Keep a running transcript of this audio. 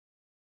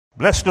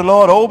Bless the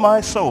Lord, O my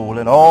soul,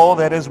 and all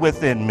that is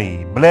within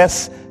me.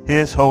 Bless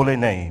his holy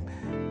name.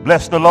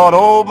 Bless the Lord,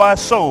 O my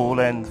soul,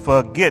 and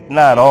forget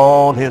not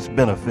all his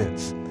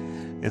benefits.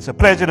 It's a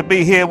pleasure to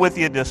be here with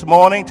you this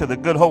morning, to the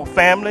Good Hope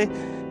family,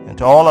 and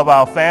to all of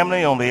our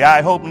family on the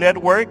I Hope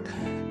Network.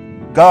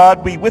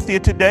 God be with you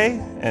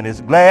today, and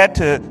is glad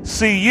to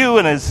see you,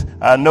 and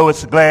I know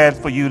it's glad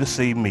for you to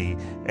see me.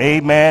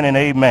 Amen and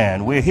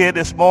amen. We're here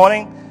this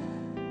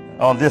morning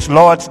on this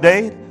Lord's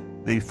Day,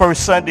 the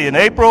first Sunday in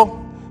April.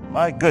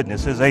 My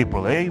goodness, it's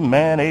April.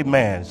 Amen,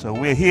 amen. So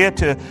we're here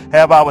to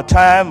have our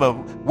time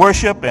of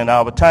worship and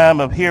our time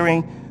of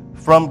hearing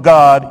from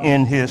God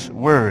in his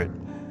word.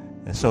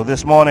 And so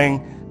this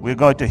morning we're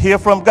going to hear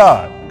from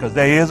God because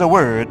there is a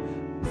word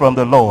from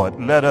the Lord.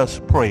 Let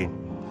us pray.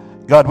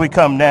 God, we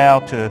come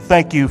now to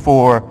thank you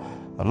for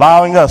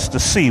allowing us to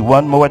see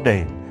one more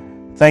day.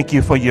 Thank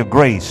you for your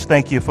grace.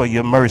 Thank you for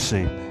your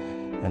mercy.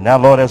 And now,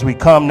 Lord, as we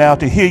come now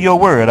to hear your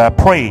word, I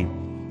pray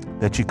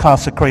that you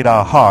consecrate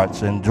our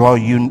hearts and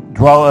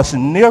draw us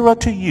nearer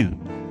to you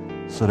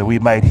so that we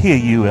might hear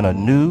you in a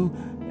new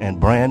and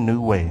brand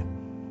new way.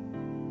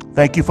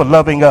 Thank you for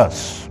loving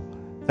us.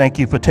 Thank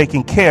you for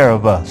taking care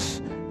of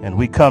us. And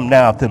we come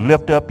now to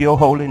lift up your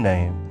holy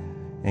name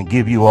and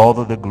give you all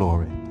of the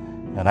glory.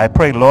 And I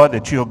pray, Lord,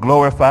 that you're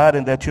glorified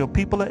and that your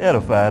people are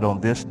edified on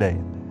this day.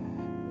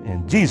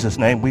 In Jesus'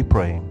 name we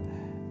pray.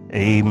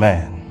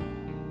 Amen.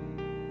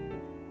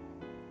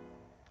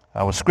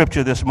 Our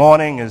scripture this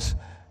morning is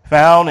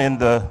found in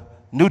the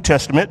New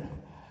Testament,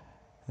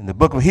 in the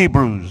book of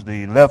Hebrews,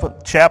 the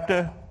 11th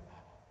chapter,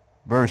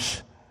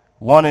 verse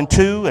 1 and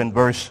 2, and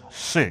verse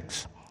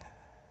 6.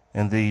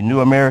 In the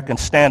New American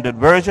Standard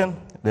Version,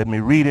 let me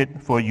read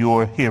it for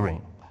your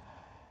hearing.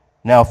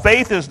 Now,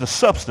 faith is the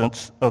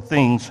substance of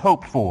things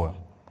hoped for,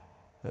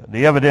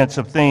 the evidence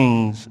of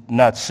things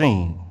not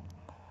seen.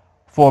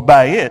 For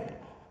by it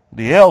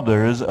the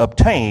elders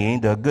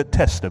obtained a good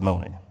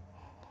testimony.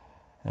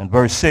 And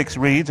verse 6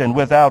 reads, and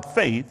without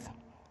faith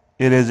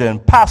it is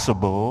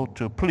impossible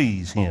to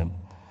please him.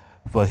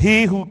 For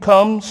he who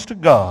comes to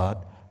God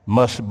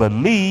must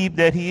believe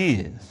that he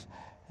is,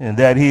 and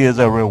that he is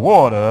a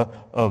rewarder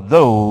of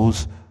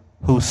those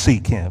who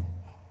seek him.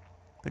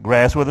 The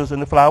grass withers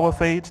and the flower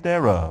fades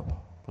thereof,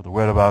 but the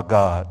word of our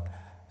God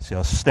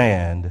shall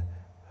stand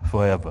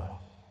forever.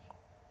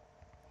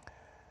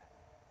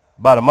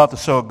 About a month or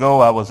so ago,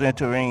 I was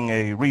entering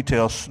a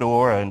retail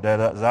store, and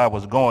as I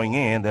was going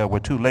in, there were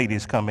two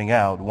ladies coming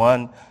out.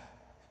 One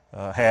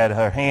had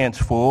her hands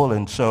full,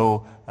 and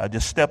so I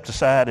just stepped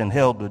aside and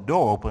held the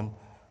door open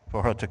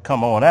for her to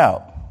come on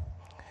out.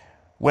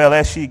 Well,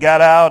 as she got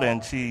out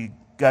and she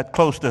got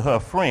close to her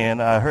friend,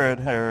 I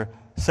heard her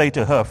say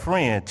to her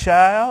friend,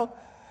 "Child,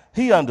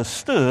 he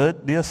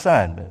understood the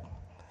assignment."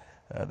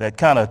 That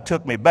kind of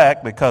took me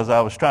back because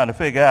I was trying to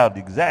figure out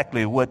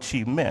exactly what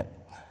she meant.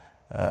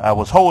 I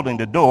was holding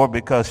the door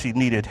because she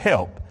needed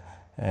help,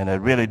 and I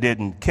really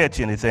didn't catch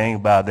anything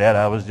by that.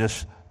 I was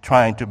just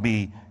trying to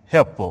be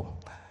helpful.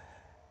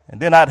 And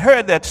then I'd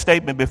heard that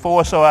statement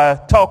before, so I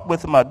talked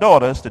with my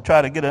daughters to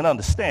try to get an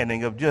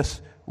understanding of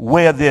just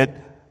where did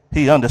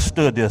he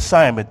understood the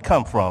assignment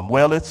come from.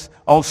 Well, it's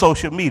on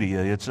social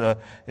media.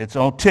 It's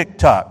on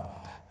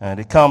TikTok, and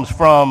it comes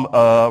from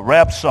a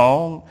rap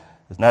song.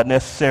 It's not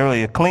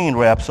necessarily a clean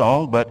rap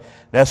song, but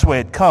that's where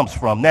it comes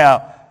from.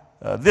 Now,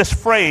 this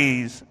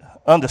phrase,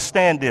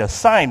 understand the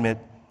assignment,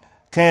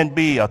 can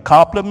be a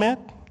compliment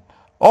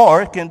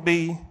or it can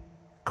be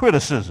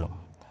criticism.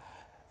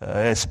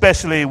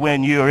 Especially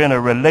when you're in a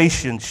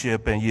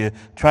relationship and you're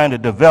trying to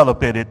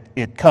develop it,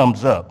 it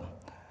comes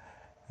up.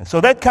 And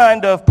so that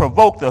kind of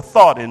provoked a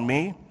thought in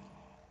me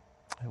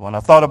when I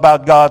thought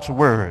about God's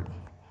word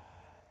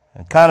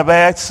and kind of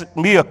asked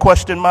me a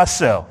question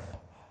myself.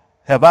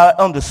 Have I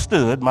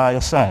understood my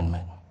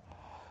assignment?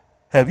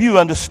 Have you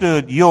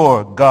understood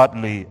your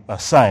godly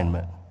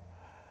assignment?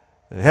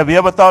 Have you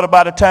ever thought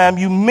about a time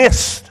you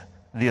missed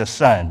the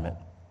assignment?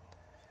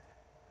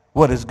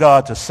 What is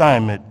God's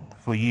assignment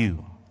for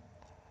you?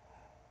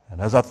 And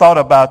as I thought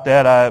about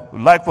that, I'd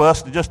like for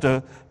us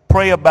to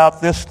pray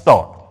about this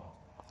thought.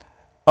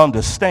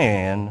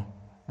 Understand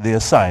the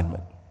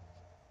assignment.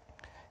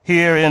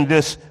 Here in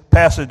this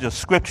passage of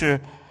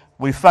Scripture,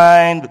 we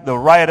find the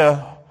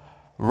writer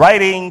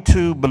writing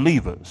to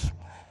believers,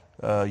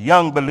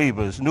 young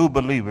believers, new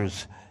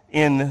believers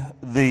in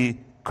the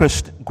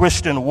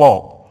Christian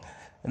walk.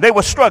 And they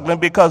were struggling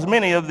because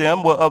many of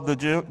them were of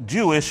the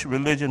Jewish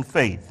religion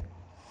faith.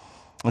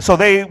 And so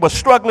they were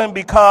struggling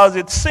because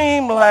it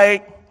seemed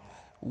like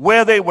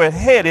where they were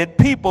headed,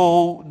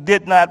 people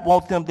did not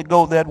want them to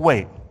go that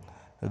way.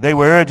 They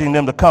were urging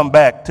them to come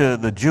back to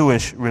the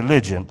Jewish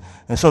religion.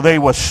 And so they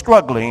were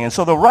struggling. And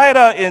so the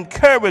writer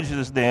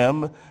encourages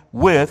them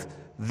with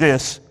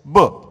this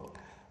book,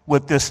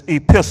 with this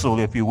epistle,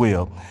 if you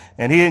will.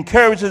 And he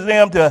encourages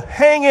them to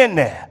hang in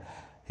there.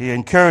 He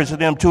encourages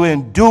them to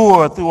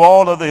endure through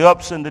all of the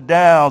ups and the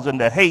downs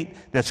and the hate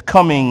that's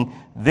coming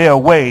their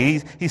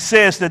way. He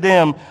says to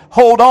them,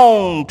 hold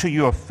on to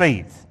your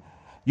faith.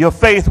 Your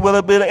faith will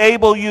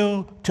enable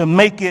you to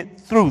make it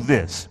through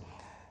this.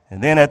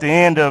 And then at the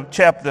end of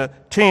chapter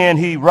 10,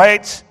 he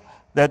writes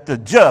that the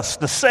just,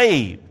 the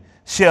saved,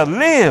 shall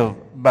live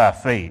by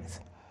faith.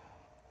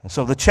 And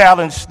so the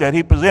challenge that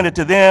he presented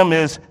to them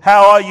is,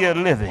 how are you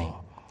living?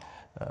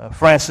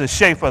 Francis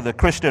Schaeffer, the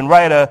Christian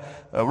writer,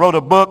 wrote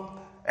a book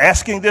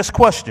asking this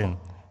question: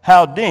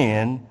 how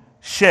then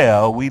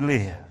shall we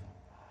live?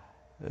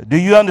 Do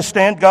you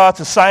understand God's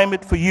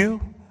assignment for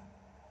you?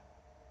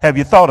 Have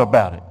you thought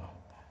about it?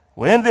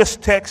 Well, in this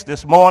text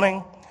this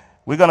morning,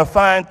 we're going to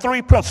find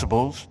 3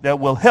 principles that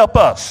will help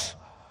us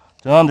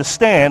to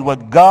understand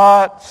what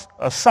God's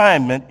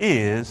assignment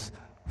is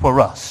for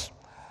us.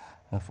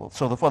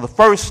 So for the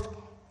first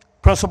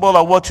principle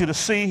I want you to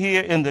see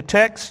here in the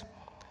text,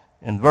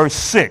 in verse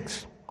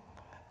 6.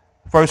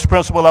 First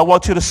principle I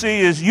want you to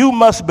see is you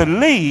must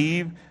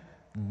believe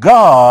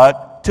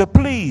God to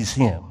please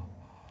him.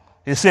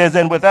 It says,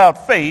 and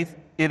without faith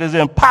it is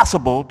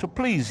impossible to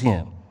please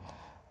him.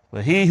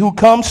 But he who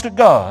comes to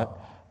God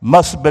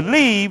must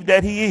believe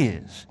that he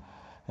is,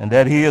 and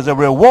that he is a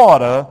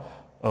rewarder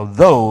of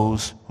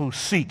those who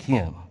seek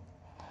him.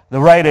 The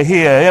writer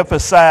here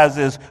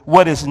emphasizes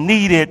what is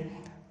needed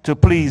to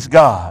please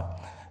God.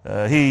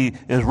 He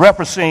is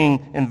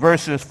referencing in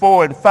verses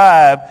 4 and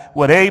 5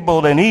 what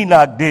Abel and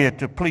Enoch did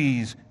to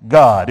please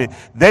God.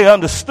 They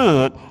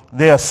understood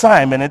their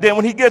assignment. And then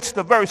when he gets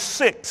to verse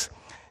 6,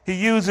 he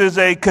uses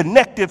a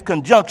connective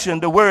conjunction,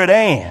 the word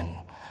and,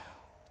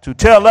 to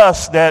tell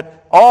us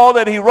that all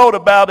that he wrote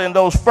about in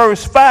those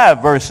first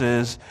 5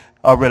 verses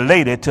are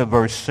related to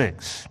verse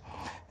 6.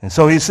 And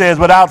so he says,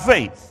 without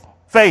faith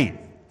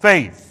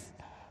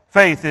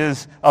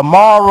is a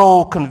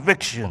moral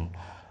conviction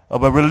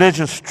of a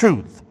religious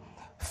truth.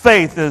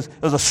 Faith is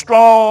a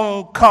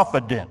strong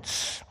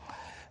confidence.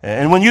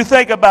 And when you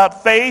think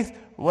about faith,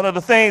 one of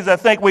the things I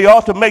think we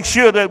ought to make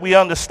sure that we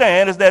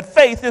understand is that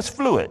faith is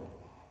fluid.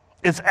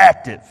 It's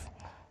active.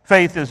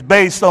 Faith is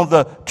based on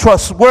the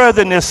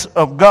trustworthiness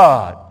of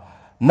God,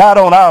 not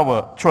on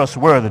our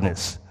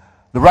trustworthiness.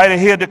 The writer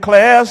here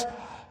declares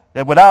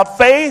that without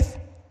faith,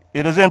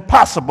 it is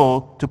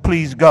impossible to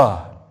please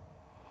God.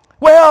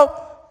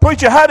 Well,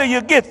 preacher, how do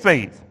you get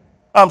faith?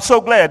 I'm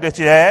so glad that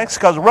you asked,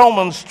 because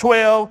Romans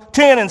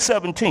 12:10 and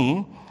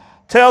 17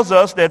 tells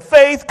us that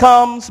faith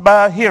comes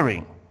by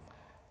hearing,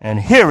 and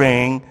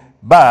hearing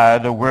by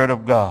the word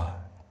of God.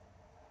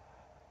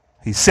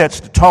 He sets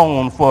the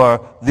tone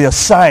for the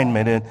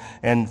assignment,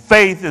 and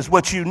faith is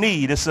what you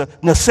need. It's a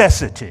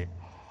necessity.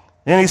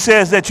 And he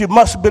says that you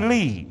must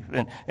believe,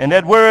 and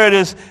that word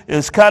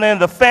is kind of in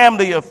the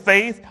family of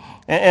faith,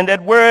 and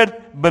that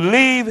word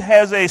believe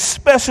has a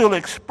special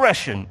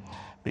expression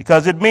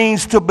because it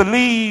means to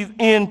believe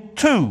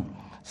into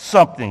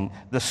something,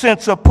 the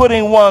sense of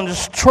putting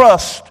one's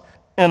trust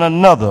in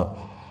another.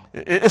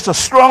 It's a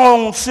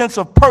strong sense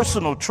of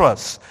personal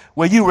trust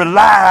where you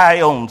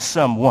rely on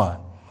someone.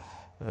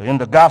 In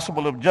the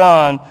Gospel of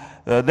John,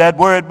 that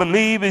word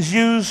believe is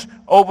used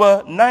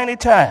over 90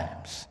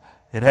 times.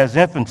 It has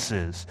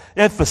emphasis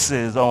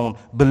on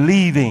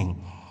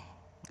believing.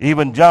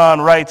 Even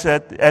John writes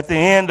at the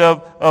end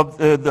of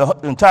the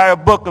entire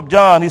book of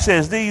John, he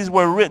says, these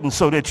were written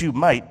so that you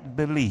might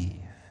believe.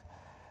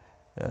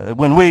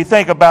 When we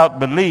think about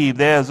believe,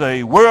 there's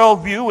a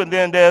worldview and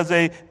then there's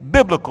a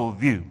biblical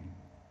view.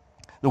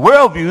 The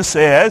worldview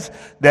says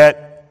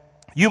that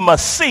you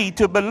must see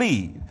to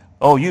believe.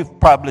 Oh, you've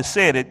probably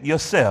said it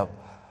yourself.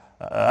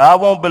 I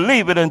won't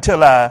believe it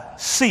until I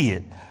see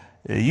it.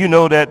 You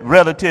know that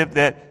relative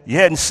that you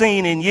hadn't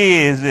seen in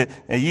years,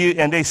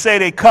 and they say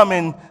they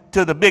coming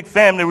to the big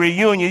family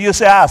reunion. You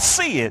say, I'll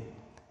see it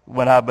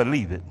when I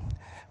believe it.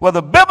 Well,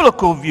 the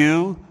biblical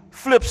view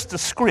flips the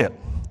script.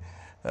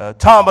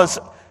 Thomas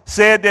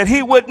said that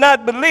he would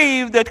not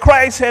believe that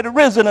Christ had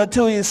risen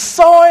until he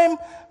saw him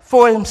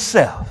for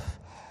himself.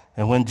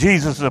 And when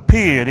Jesus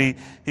appeared,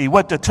 he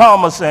went to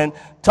Thomas, and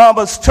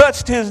Thomas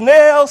touched his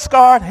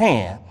nail-scarred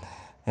hand.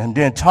 And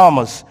then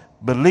Thomas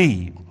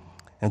believed.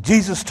 And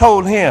Jesus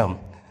told him,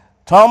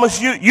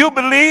 Thomas, you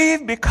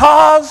believe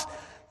because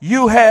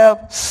you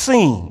have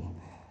seen.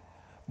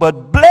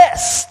 But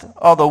blessed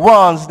are the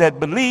ones that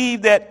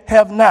believe that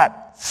have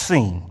not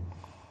seen.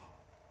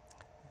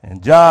 In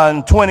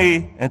John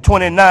 20 and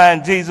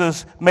 29,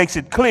 Jesus makes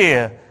it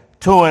clear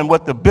to him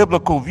what the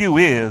biblical view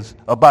is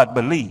about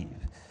believe.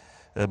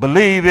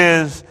 Believe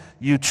is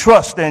you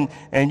trust and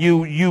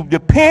you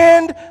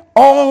depend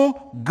on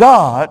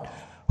God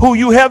who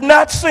you have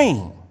not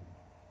seen.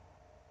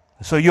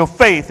 So your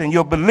faith and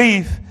your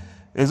belief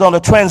is on a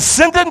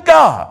transcendent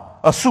God,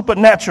 a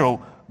supernatural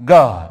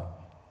God.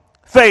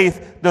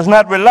 Faith does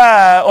not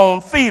rely on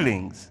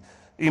feelings,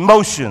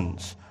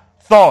 emotions,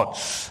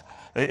 thoughts.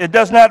 It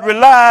does not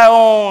rely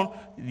on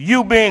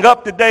you being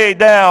up today,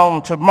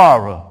 down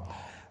tomorrow.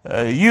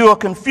 You are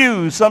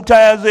confused.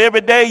 Sometimes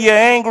every day you're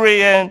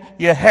angry and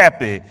you're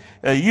happy.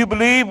 You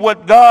believe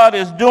what God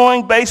is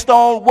doing based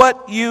on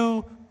what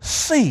you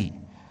see.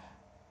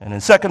 And in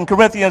 2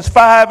 Corinthians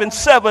 5 and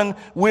 7,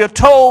 we're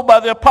told by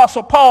the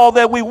Apostle Paul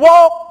that we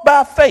walk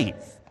by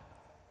faith,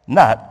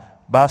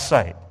 not by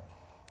sight.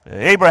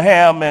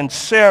 Abraham and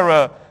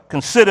Sarah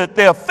considered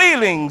their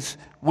feelings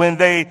when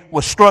they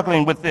were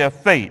struggling with their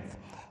faith.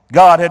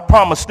 God had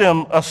promised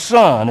them a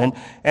son,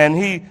 and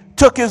he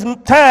took his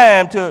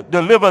time to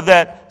deliver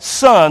that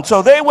son.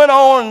 So they went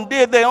on and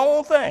did their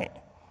own thing.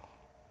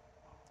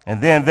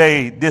 And then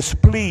they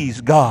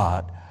displeased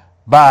God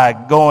by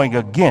going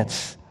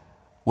against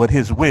what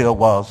his will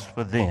was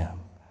for them.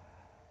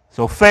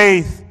 So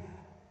faith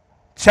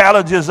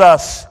challenges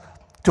us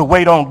to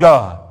wait on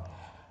God.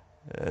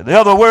 The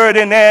other word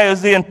in there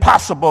is the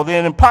impossible. The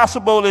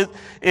impossible is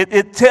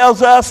it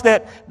tells us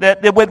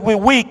that when we're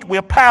weak,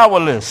 we're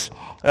powerless.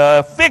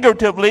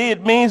 Figuratively,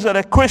 it means that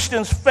a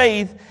Christian's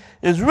faith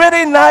is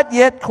really not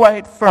yet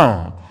quite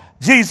firm.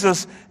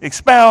 Jesus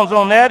expounds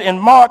on that in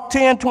Mark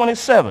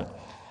 10:27.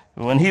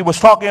 When he was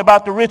talking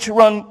about the rich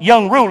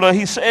young ruler,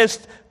 he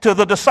says to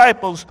the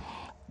disciples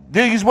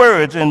these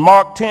words in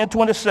Mark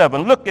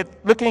 10:27.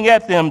 Looking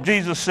at them,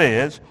 Jesus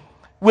says,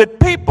 "With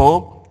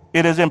people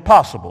it is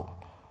impossible,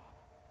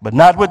 but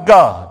not with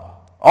God.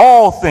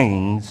 All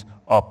things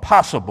are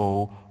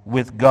possible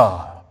with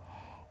God."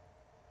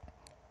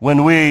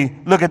 When we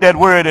look at that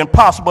word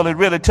impossible, it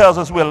really tells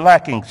us we're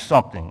lacking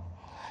something.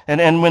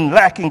 And when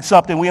lacking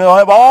something, we don't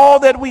have all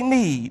that we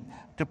need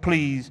to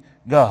please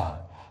God.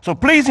 So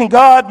pleasing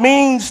God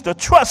means to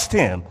trust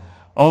him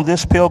on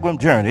this pilgrim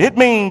journey. It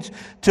means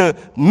to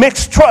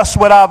mix trust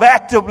without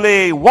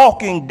actively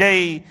walking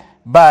day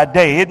by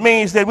day. It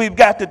means that we've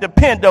got to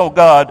depend on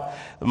God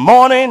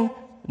morning,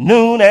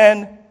 noon,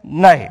 and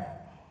night.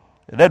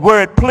 That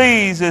word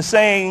please is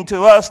saying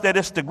to us that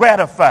it's to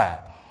gratify.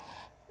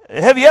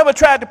 Have you ever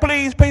tried to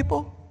please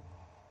people?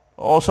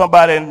 Or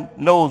somebody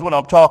knows what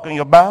I'm talking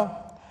about.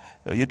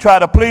 You try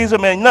to please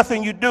them and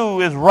nothing you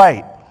do is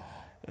right.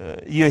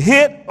 You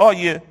hit or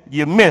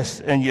you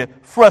miss and you're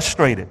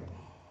frustrated.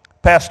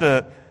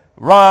 Pastor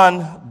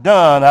Ron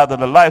Dunn out of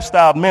the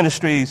Lifestyle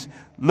Ministries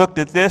looked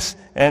at this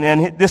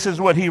and this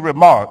is what he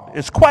remarked.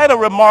 It's quite a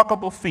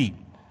remarkable feat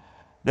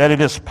that it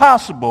is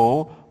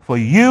possible for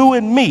you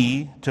and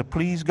me to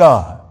please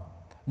God.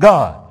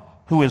 God,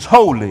 who is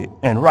holy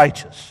and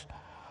righteous.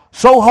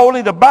 So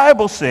holy the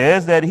Bible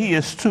says that he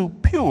is too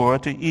pure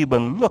to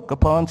even look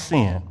upon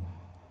sin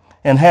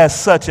and has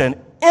such an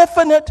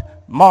infinite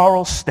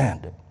moral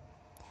standard.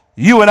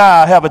 You and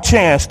I have a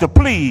chance to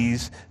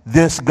please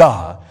this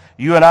God.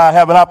 You and I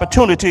have an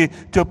opportunity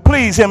to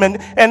please him.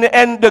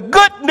 And the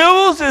good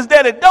news is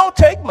that it don't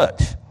take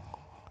much.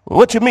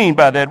 What you mean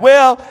by that?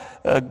 Well,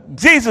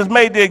 Jesus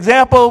made the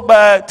example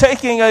by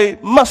taking a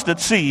mustard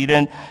seed.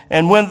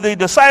 And when the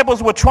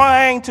disciples were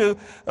trying to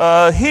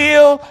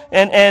heal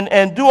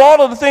and do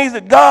all of the things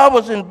that God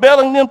was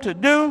impelling them to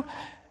do,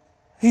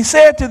 he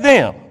said to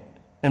them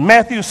in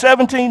Matthew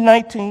 17,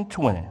 19,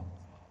 20,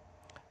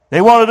 they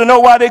wanted to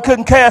know why they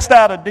couldn't cast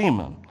out a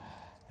demon.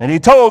 And he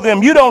told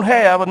them, you don't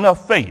have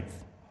enough faith.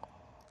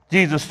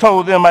 Jesus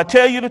told them, I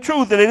tell you the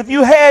truth, that if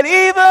you had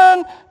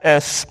even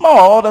as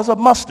small as a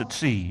mustard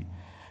seed,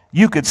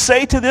 you could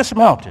say to this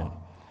mountain,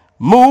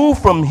 move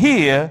from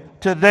here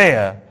to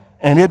there,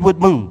 and it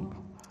would move.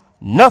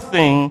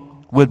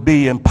 Nothing would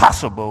be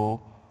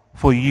impossible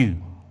for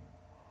you.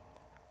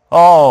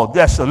 Oh,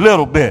 that's a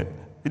little bit.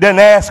 He doesn't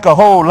ask a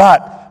whole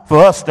lot for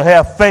us to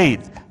have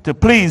faith to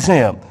please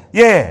him.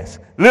 Yes,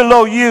 little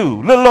old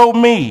you, little old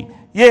me.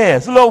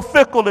 Yes, little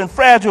fickle and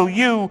fragile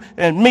you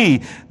and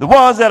me. The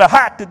ones that are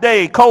hot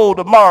today, cold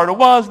tomorrow. The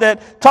ones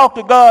that talk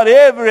to God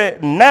every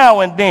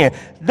now and then.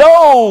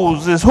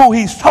 Those is who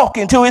he's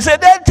talking to. He said,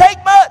 that doesn't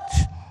take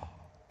much.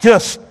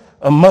 Just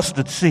a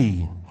mustard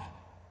seed.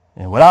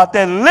 And without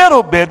that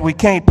little bit, we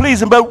can't please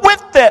him. But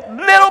with that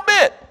little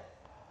bit,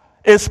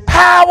 it's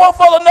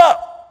powerful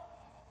enough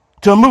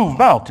to move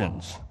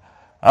mountains.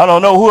 I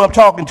don't know who I'm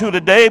talking to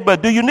today,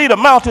 but do you need a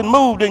mountain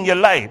moved in your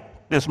life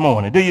this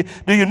morning? Do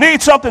you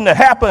need something to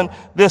happen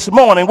this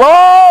morning? Well,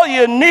 all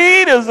you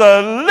need is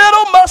a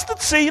little mustard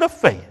seed of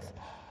faith,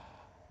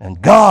 and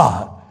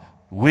God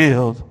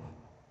will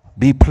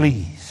be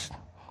pleased.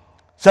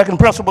 Second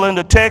principle in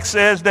the text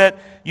says that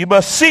you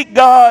must seek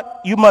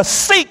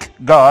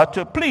God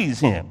to please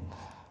him.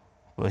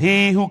 For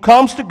he who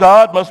comes to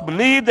God must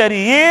believe that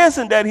he is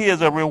and that he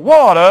is a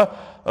rewarder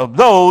of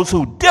those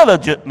who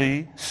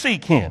diligently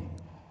seek him.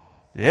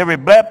 Every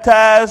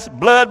baptized,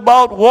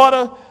 blood-bought,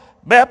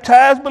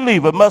 water-baptized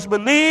believer must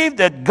believe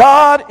that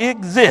God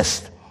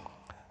exists.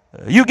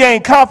 You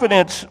gain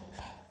confidence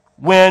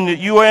when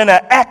you are in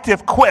an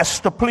active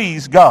quest to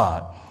please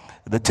God.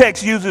 The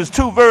text uses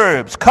two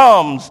verbs,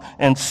 comes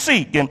and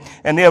seek, and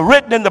they're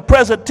written in the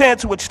present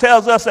tense, which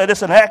tells us that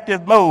it's an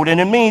active mode, and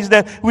it means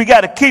that we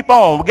got to keep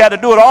on. We got to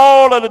do it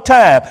all of the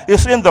time.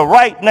 It's in the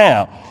right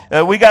now.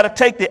 We got to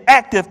take the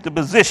active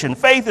position.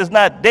 Faith is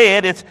not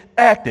dead, it's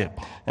active.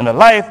 And the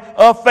life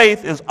of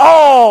faith is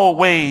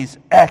always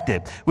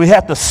active. We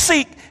have to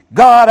seek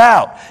God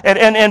out.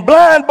 And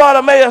blind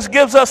Bartimaeus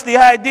gives us the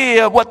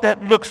idea of what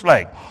that looks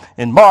like.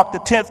 In Mark, the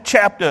 10th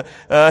chapter,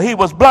 he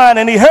was blind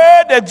and he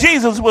heard that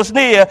Jesus was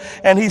near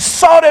and he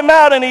sought him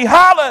out and he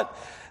hollered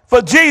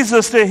for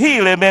Jesus to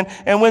heal him.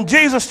 And when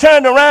Jesus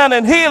turned around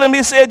and healed him,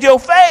 he said, your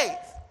faith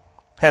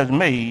has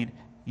made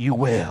you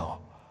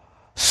well.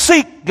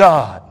 Seek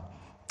God.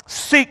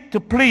 Seek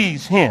to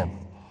please him.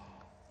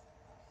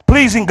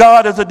 Pleasing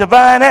God is a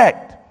divine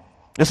act.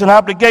 It's an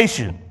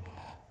obligation.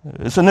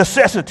 It's a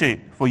necessity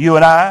for you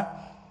and I.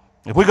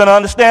 If we're going to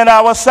understand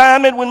our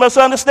assignment, we must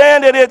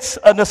understand that it's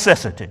a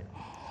necessity.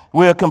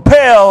 We are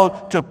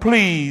compelled to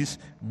please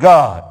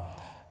God.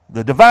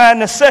 The divine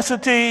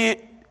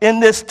necessity in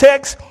this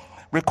text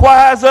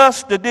requires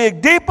us to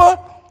dig deeper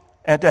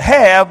and to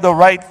have the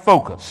right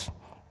focus.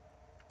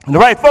 And the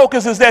right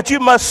focus is that you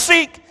must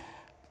seek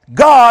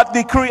God,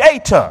 the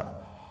creator.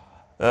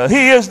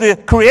 He is the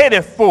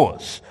creative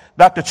force.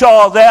 Dr.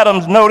 Charles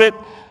Adams noted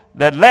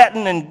that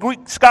Latin and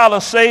Greek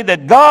scholars say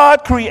that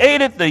God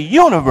created the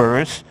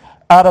universe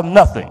out of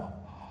nothing.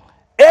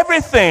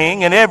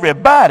 Everything and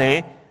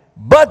everybody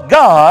but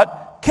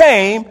God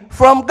came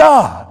from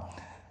God.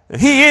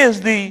 He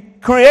is the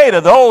creator.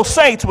 The old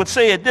saints would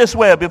say it this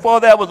way: before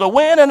there was a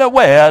when and a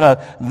where, and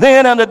a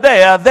then and a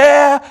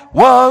there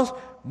was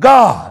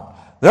God.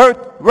 The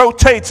earth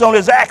rotates on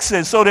its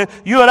axis so that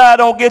you and I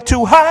don't get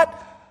too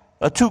hot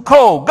or too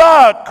cold.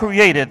 God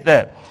created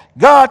that.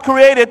 God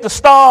created the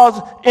stars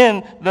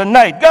in the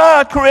night.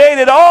 God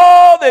created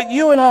all that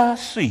you and I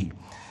see.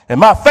 And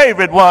my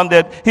favorite one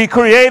that he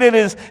created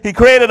is he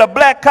created a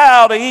black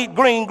cow to eat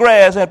green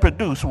grass and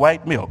produce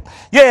white milk.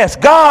 Yes,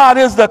 God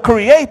is the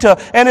creator.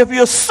 And if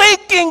you're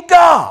seeking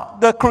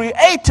God, the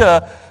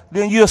creator,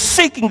 then you're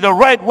seeking the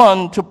right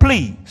one to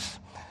please.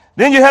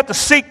 Then you have to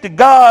seek the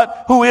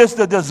God who is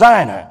the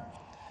designer.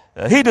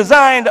 He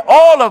designed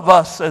all of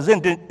us as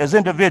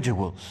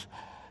individuals.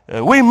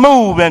 We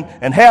move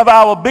and have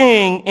our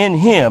being in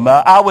him.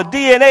 Our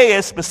DNA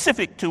is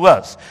specific to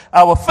us.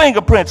 Our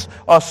fingerprints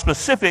are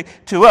specific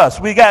to us.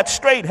 We got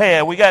straight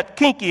hair. We got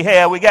kinky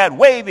hair. We got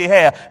wavy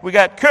hair. We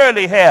got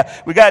curly hair.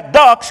 We got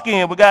dark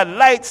skin. We got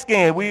light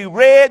skin. We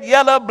red,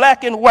 yellow,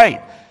 black, and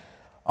white.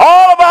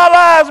 All of our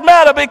lives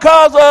matter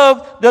because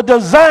of the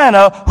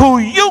designer who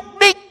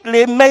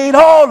uniquely made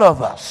all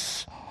of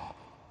us.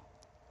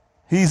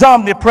 He's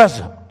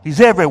omnipresent. He's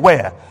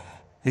everywhere.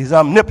 He's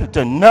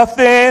omnipotent.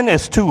 Nothing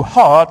is too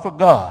hard for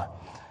God.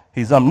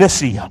 He's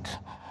omniscient.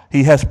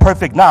 He has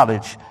perfect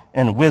knowledge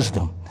and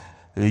wisdom.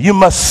 You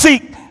must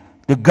seek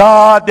the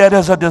God that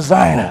is a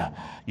designer.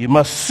 You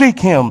must seek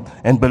him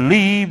and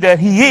believe that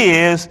he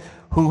is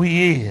who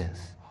he is.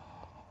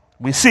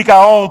 We seek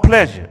our own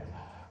pleasure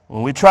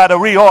when we try to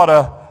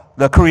reorder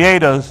the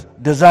Creator's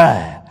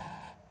design,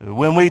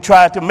 when we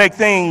try to make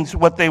things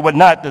what they were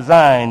not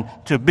designed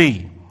to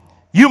be.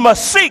 You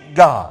must seek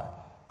God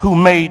who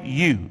made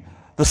you.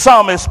 The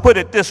psalmist put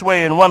it this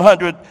way in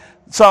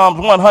Psalms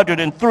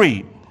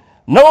 103.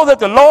 Know that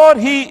the Lord,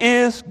 he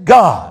is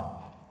God.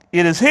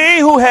 It is he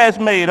who has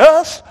made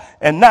us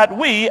and not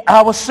we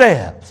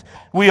ourselves.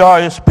 We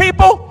are his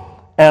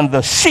people and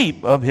the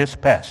sheep of his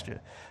pasture.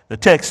 The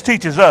text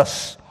teaches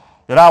us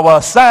that our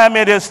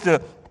assignment is to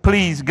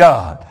please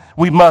God.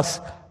 We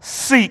must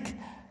seek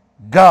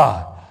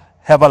God.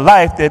 Have a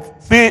life a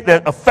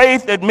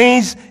faith that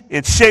means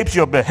it shapes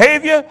your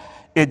behavior,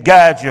 it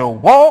guides your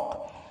walk.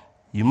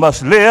 You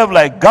must live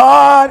like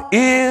God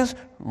is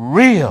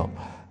real,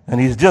 and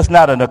he's just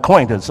not an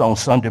acquaintance on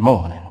Sunday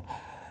morning.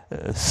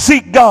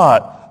 Seek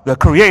God, the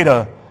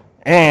creator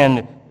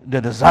and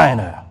the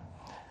designer.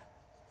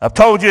 I've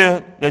told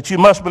you that you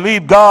must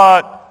believe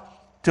God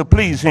to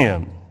please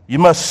him. You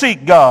must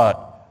seek God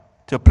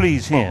to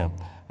please him.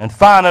 And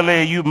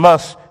finally, you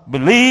must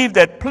believe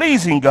that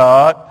pleasing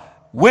God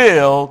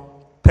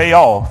will pay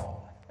off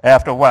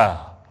after a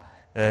while.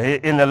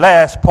 In the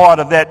last part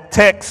of that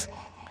text,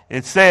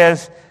 it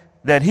says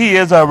that he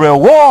is a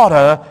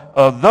rewarder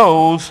of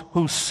those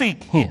who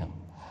seek him.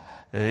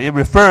 It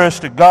refers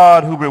to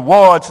God who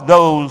rewards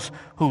those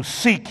who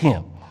seek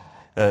him.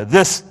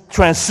 This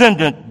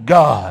transcendent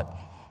God,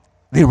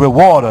 the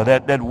rewarder,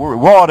 that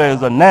rewarder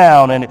is a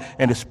noun, and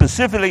it's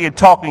specifically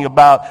talking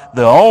about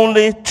the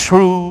only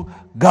true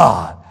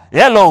God,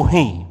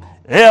 Elohim,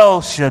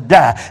 El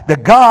Shaddai, the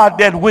God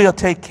that will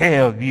take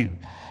care of you.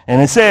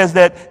 And it says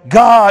that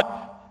God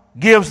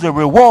gives the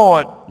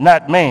reward,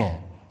 not man.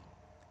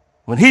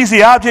 When he's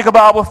the object of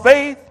our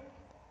faith,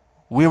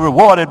 we're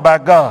rewarded by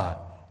God.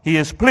 He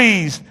is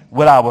pleased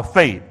with our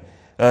faith.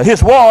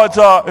 His rewards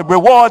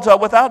are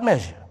without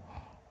measure.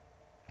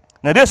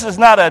 Now, this is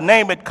not a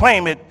name it,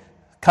 claim it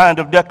kind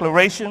of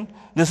declaration.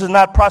 This is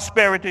not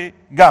prosperity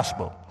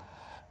gospel.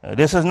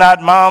 This is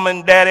not mom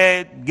and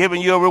daddy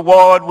giving you a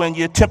reward when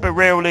you're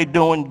temporarily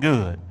doing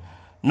good.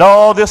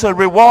 No, this is a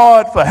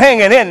reward for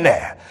hanging in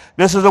there.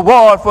 This is a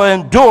reward for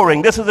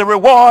enduring. This is a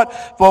reward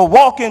for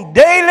walking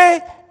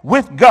daily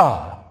with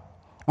God.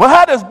 Well,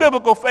 how does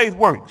biblical faith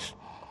work?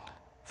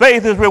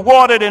 Faith is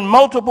rewarded in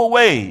multiple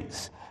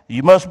ways.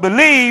 You must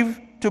believe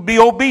to be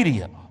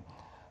obedient.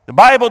 The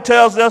Bible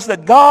tells us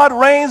that God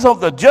reigns on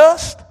the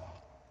just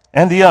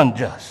and the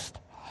unjust.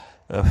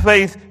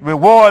 Faith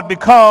reward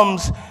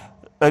comes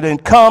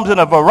in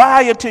a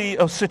variety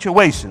of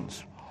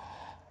situations.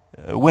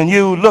 When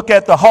you look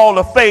at the hall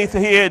of faith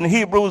here in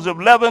Hebrews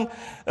 11,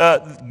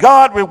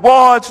 God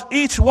rewards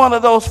each one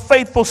of those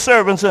faithful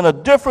servants in a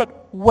different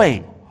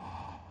way.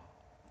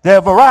 There are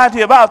a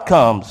variety of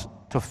outcomes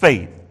to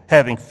faith,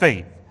 having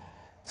faith.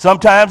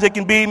 Sometimes it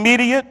can be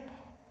immediate,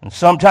 and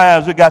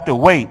sometimes we got to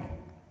wait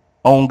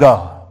on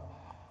God.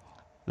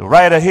 The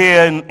writer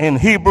here in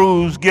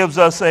Hebrews gives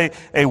us a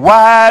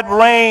wide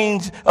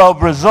range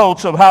of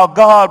results of how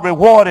God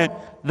rewarded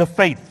the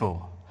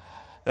faithful,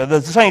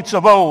 the saints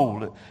of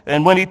old.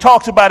 And when he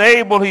talks about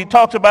Abel, he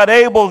talks about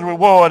Abel's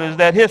reward is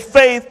that his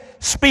faith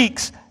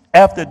speaks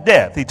after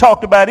death. He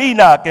talked about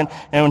Enoch,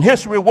 and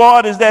his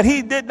reward is that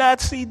he did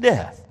not see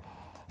death.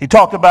 He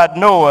talked about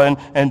Noah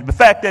and the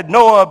fact that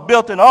Noah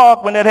built an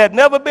ark when there had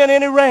never been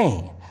any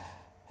rain.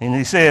 And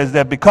he says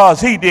that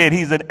because he did,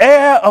 he's an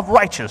heir of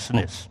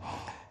righteousness.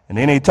 And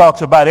then he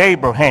talks about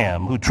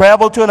Abraham, who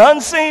traveled to an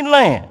unseen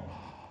land.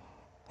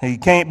 He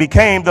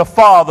became the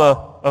father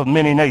of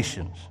many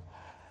nations.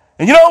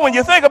 And you know, when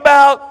you think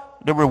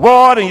about the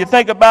reward and you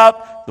think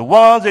about the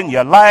ones in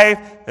your life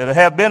that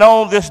have been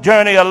on this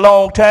journey a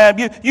long time,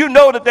 you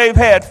know that they've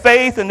had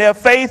faith, and their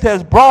faith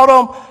has brought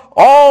them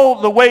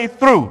all the way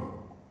through.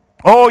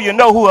 Oh, you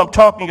know who I'm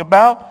talking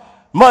about.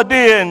 Muddy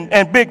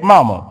and Big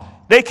Mama.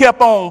 They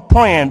kept on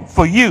praying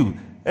for you,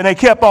 and they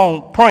kept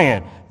on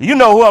praying. You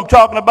know who I'm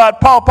talking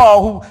about,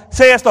 Pawpaw, who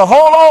says to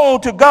hold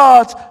on to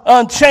God's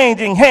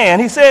unchanging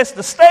hand. He says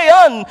to stay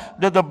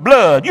under the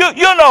blood.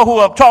 You know who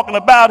I'm talking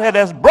about, that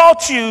has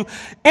brought you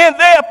in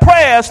their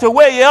prayers to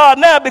where you are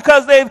now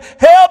because they've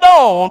held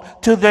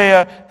on to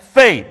their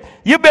faith.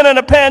 You've been in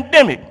a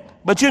pandemic,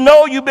 but you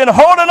know you've been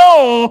holding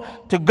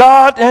on to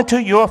God and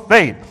to your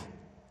faith.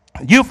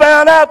 You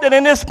found out that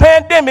in this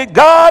pandemic,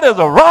 God is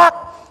a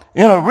rock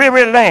in a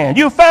weary land.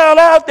 You found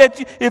out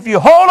that if you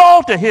hold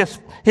on to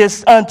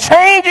his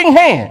unchanging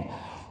hand,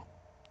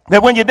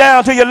 that when you're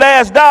down to your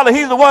last dollar,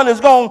 he's the one that's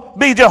going to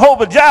be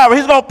Jehovah Jireh.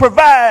 He's going to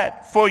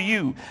provide for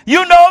you.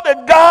 You know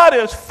that God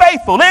is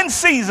faithful in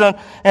season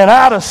and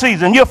out of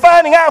season. You're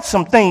finding out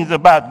some things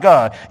about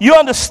God. You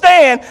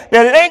understand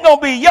that it ain't going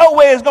to be your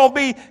way, it's going to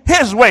be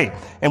his way.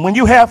 And when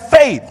you have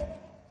faith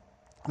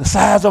the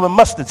size of a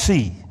mustard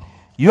seed,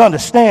 you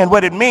understand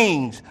what it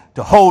means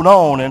to hold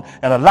on and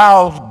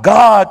allows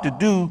God to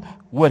do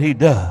what he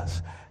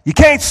does. You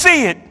can't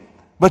see it,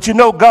 but you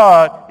know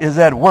God is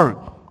at work.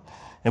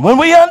 And when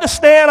we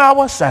understand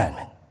our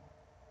assignment,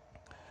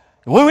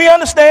 when we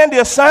understand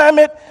the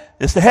assignment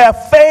is to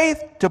have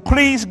faith to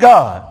please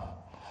God,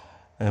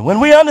 and when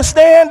we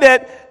understand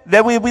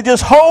that we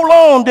just hold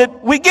on,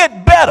 that we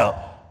get better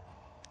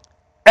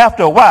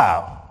after a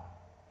while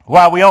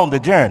we're on the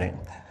journey.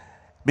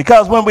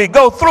 Because when we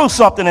go through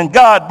something and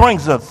God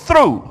brings us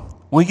through,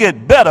 we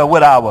get better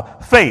with our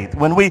faith.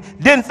 When we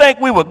didn't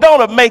think we were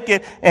going to make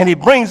it and he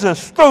brings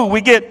us through,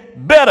 we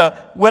get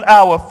better with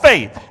our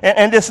faith.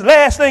 And this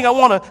last thing I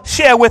want to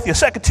share with you,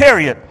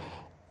 Secretariat,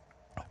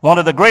 one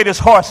of the greatest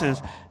horses,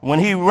 when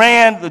he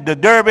ran the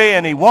Derby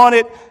and he won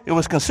it, it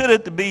was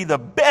considered to be the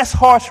best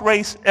horse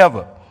race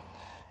ever.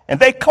 And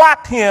they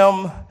clocked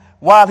him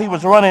while he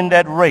was running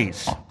that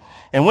race.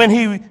 And when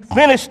he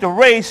finished the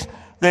race,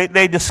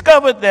 they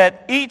discovered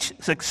that each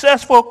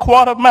successful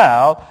quarter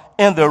mile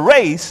in the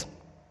race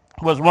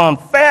was run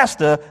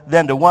faster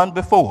than the one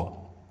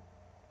before.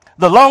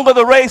 The longer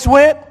the race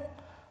went,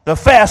 the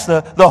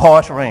faster the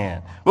horse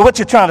ran. Well, what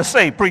you trying to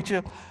say,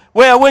 preacher?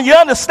 Well, when you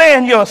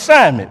understand your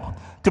assignment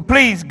to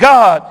please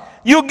God,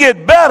 you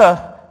get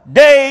better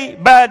day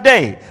by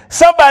day.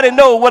 Somebody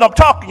know what I'm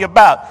talking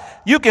about.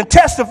 You can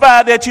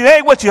testify that you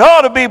ain't what you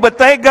ought to be, but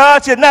thank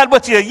God you're not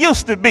what you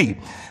used to be.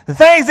 The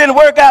things didn't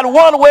work out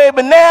one way,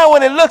 but now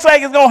when it looks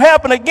like it's going to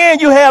happen again,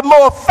 you have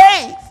more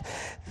faith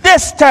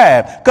this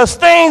time, because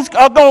things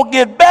are going to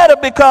get better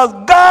because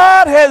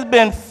God has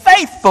been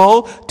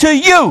faithful to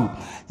you.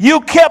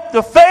 You kept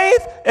the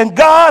faith, and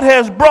God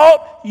has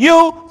brought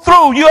you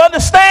through. You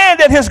understand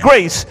that his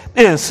grace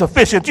is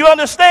sufficient. You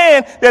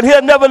understand that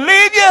he'll never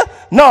leave you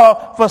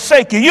nor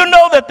forsake you. You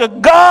know that the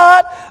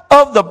God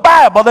of the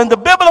Bible and the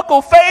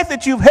biblical faith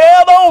that you've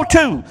held on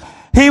to,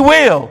 he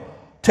will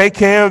take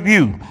care of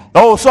you. The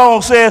old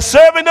song says,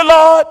 serving the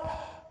Lord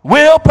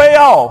will pay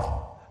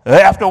off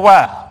after a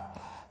while.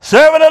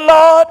 Serving the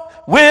Lord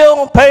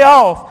will pay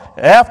off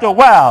after a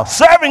while.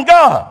 Serving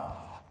God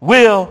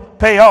will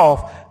pay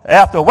off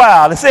after a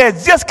while. It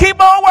says, just keep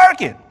on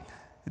working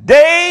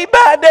day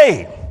by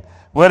day.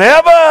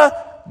 Whatever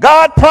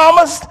God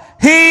promised,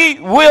 he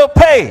will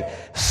pay.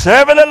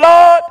 Serving the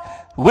Lord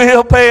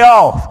will pay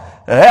off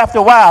after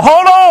a while.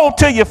 Hold on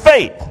to your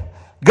faith.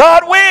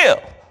 God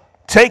will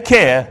take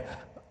care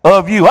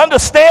of you.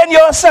 Understand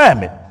your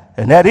assignment,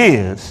 and that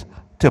is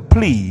to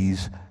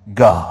please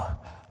God.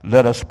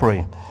 Let us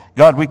pray.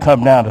 God, we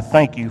come now to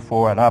thank you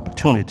for an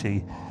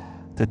opportunity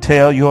to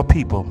tell your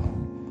people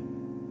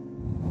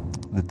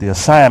that the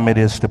assignment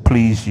is to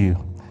please you.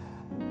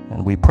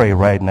 And we pray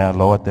right now,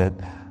 Lord, that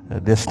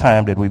this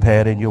time that we've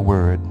had in your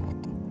word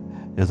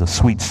is a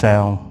sweet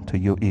sound to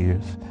your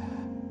ears,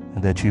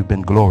 and that you've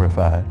been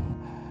glorified.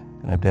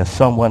 And if there's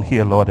someone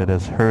here, Lord, that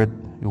has heard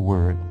your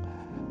word,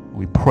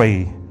 we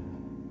pray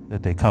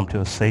that they come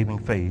to a saving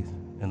faith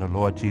in the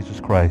Lord Jesus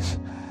Christ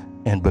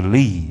and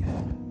believe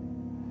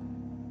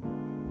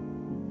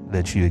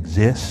that you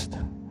exist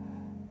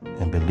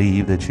and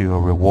believe that you're a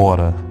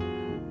rewarder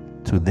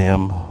to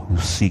them who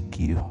seek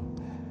you.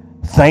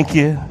 Thank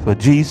you for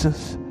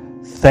Jesus.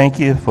 Thank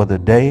you for the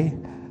day.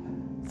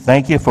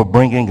 Thank you for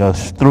bringing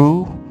us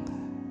through.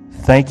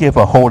 Thank you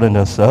for holding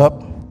us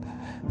up.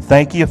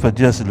 Thank you for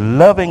just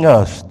loving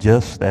us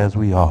just as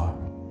we are.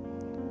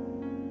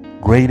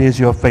 Great is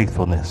your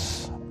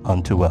faithfulness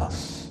unto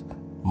us,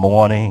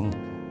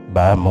 morning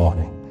by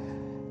morning.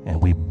 And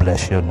we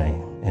bless your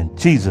name. In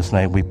Jesus'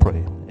 name we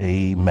pray.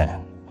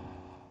 Amen.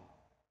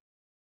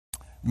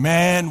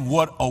 Man,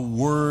 what a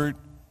word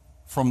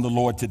from the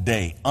Lord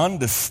today.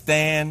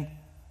 Understand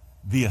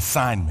the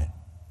assignment.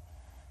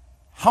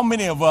 How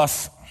many of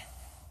us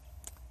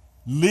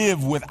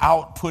live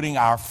without putting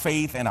our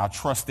faith and our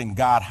trust in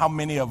God? How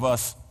many of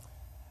us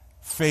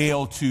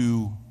fail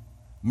to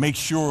make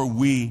sure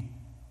we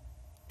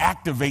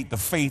activate the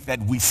faith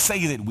that we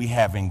say that we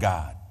have in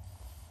God?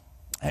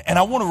 And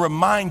I want to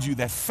remind you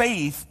that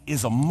faith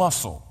is a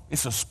muscle.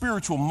 It's a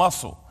spiritual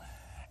muscle.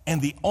 And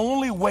the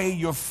only way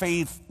your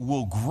faith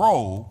will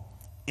grow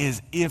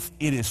is if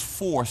it is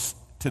forced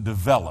to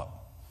develop.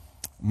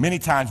 Many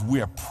times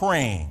we are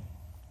praying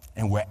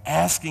and we're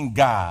asking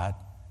God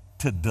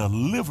to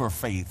deliver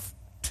faith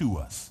to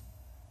us.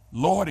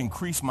 Lord,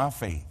 increase my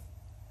faith.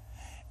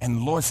 And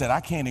the Lord said, I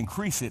can't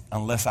increase it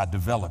unless I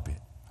develop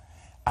it.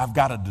 I've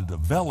got to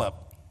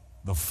develop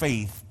the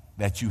faith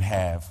that you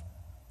have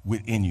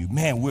within you.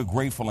 Man, we're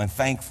grateful and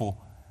thankful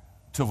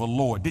to the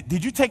Lord.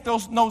 Did you take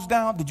those notes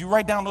down? Did you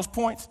write down those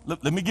points?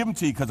 Let me give them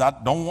to you because I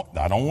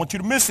don't want you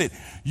to miss it.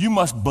 You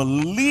must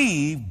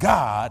believe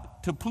God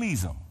to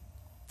please him.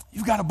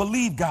 You've got to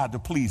believe God to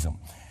please him.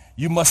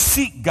 You must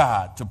seek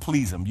God to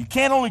please him. You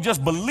can't only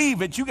just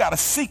believe it. You got to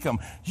seek him.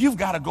 You've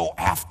got to go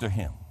after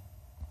him.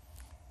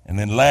 And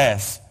then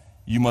last,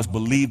 you must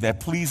believe that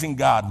pleasing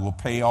God will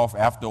pay off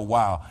after a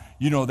while.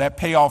 You know, that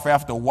payoff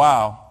after a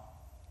while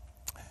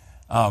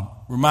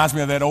reminds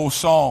me of that old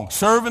song,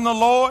 serving the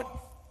Lord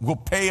will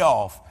pay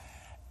off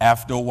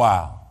after a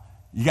while.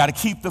 You got to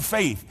keep the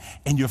faith,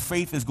 and your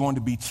faith is going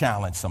to be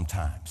challenged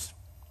sometimes.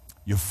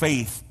 Your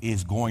faith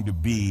is going to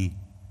be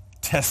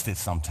tested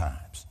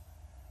sometimes,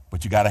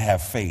 but you got to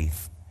have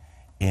faith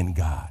in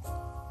God.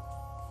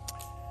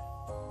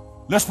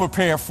 Let's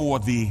prepare for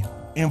the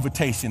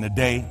invitation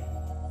today.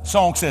 The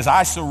song says,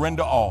 I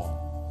surrender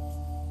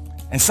all.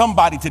 And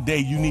somebody today,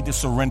 you need to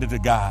surrender to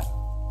God.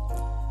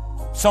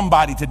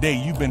 Somebody today,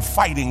 you've been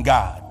fighting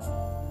God.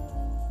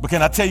 But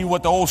can I tell you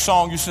what the old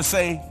song used to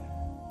say?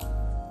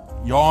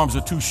 Your arms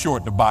are too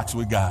short to box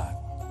with God.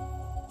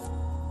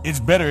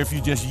 It's better if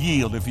you just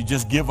yield, if you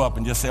just give up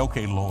and just say,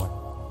 okay, Lord,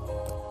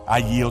 I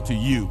yield to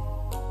you.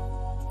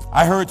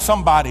 I heard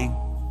somebody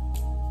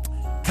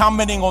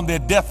commenting on their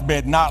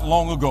deathbed not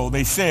long ago.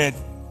 They said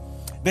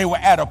they were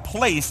at a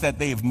place that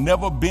they've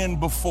never been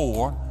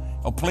before,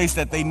 a place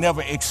that they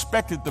never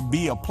expected to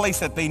be, a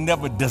place that they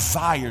never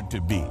desired to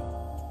be.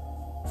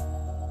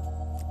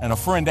 And a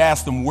friend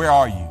asked them, where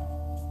are you?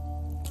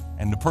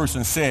 And the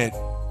person said,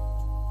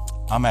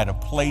 I'm at a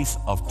place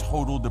of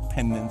total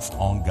dependence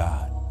on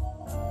God.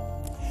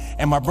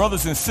 And my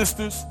brothers and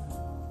sisters,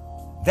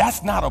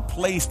 that's not a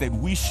place that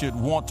we should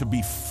want to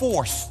be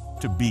forced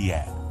to be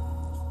at.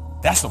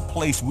 That's a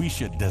place we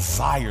should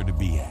desire to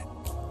be at.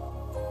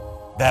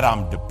 That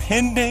I'm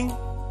depending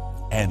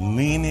and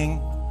leaning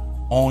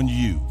on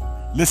you.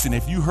 Listen,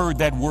 if you heard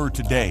that word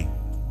today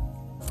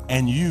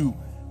and you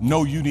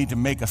know you need to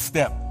make a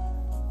step,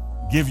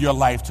 give your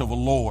life to the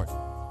Lord,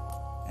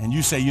 and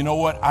you say, you know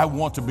what, I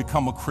want to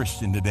become a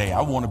Christian today.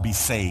 I want to be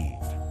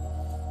saved.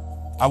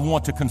 I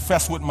want to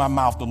confess with my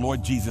mouth the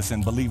Lord Jesus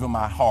and believe in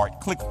my heart.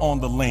 Click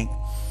on the link.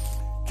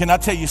 Can I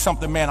tell you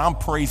something, man? I'm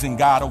praising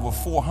God. Over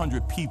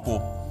 400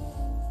 people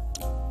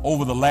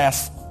over the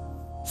last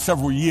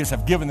several years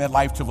have given their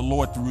life to the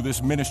Lord through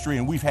this ministry,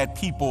 and we've had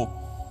people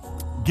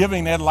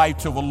giving their life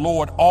to the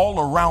Lord all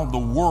around the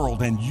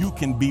world, and you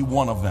can be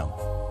one of them.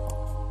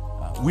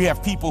 We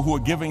have people who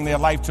are giving their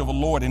life to the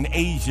Lord in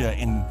Asia,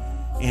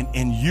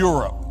 in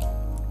Europe,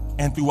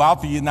 and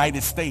throughout the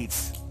United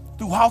States,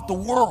 throughout the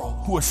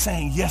world, who are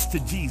saying yes to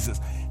Jesus.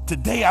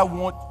 Today, I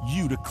want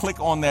you to click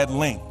on that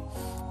link,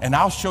 and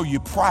I'll show you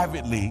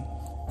privately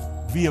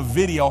via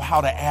video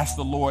how to ask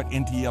the Lord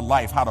into your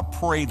life, how to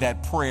pray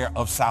that prayer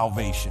of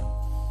salvation,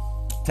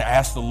 to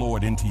ask the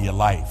Lord into your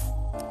life,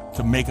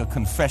 to make a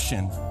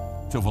confession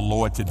to the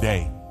Lord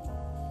today,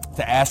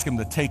 to ask him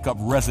to take up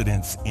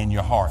residence in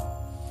your heart.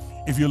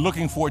 If you're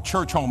looking for a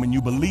church home and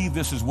you believe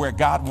this is where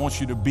God wants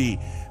you to be,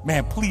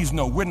 man, please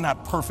know we're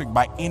not perfect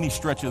by any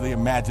stretch of the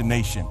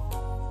imagination.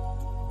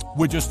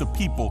 We're just a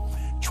people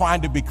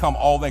trying to become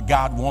all that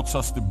God wants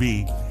us to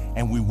be,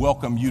 and we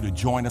welcome you to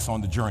join us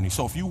on the journey.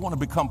 So if you want to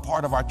become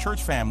part of our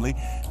church family,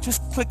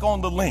 just click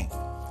on the link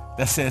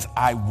that says,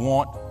 I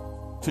want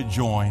to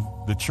join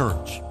the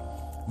church.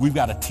 We've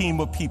got a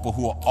team of people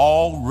who are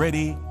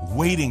already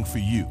waiting for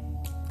you.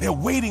 They're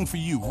waiting for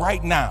you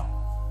right now.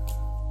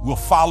 We'll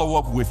follow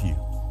up with you.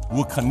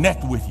 We'll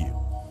connect with you.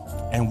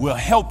 And we'll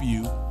help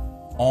you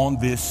on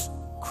this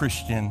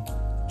Christian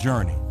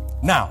journey.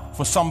 Now,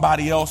 for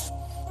somebody else,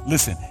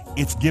 listen,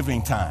 it's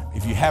giving time.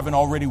 If you haven't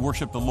already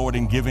worshiped the Lord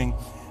in giving,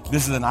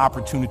 this is an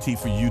opportunity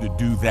for you to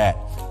do that.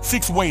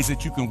 6 ways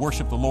that you can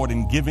worship the Lord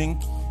in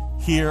giving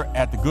here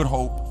at the Good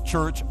Hope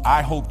Church,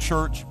 I Hope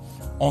Church,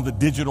 on the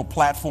digital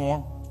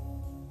platform.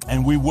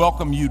 And we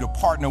welcome you to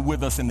partner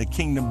with us in the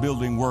kingdom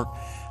building work.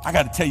 I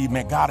got to tell you,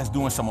 man, God is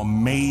doing some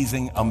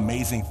amazing,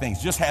 amazing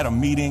things. Just had a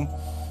meeting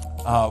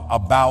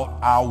about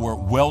our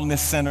wellness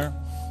center,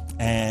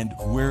 and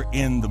we're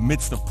in the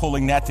midst of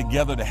pulling that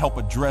together to help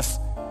address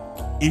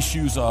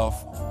issues of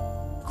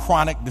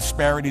chronic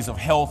disparities of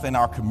health in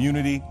our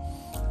community.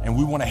 And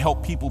we want to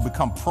help people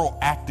become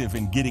proactive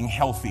in getting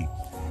healthy,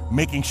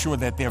 making sure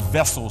that their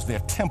vessels, their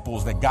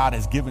temples that God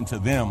has given to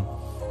them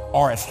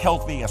are as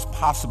healthy as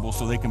possible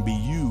so they can be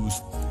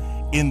used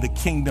in the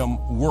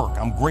kingdom work.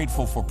 I'm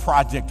grateful for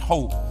Project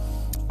Hope,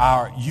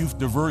 our youth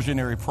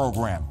diversionary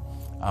program.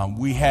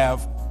 We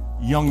have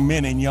young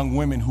men and young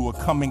women who are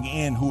coming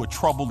in who are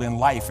troubled in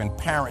life, and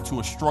parents who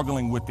are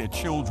struggling with their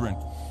children.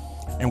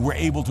 And we're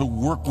able to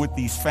work with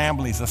these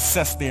families,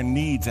 assess their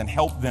needs, and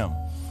help them.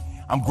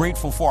 I'm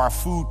grateful for our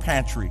food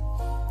pantry.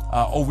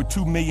 Over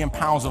 2 million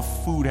pounds of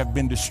food have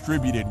been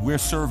distributed. We're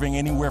serving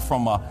anywhere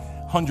from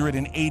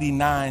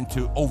 189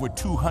 to over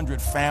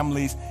 200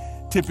 families.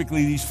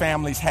 Typically, these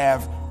families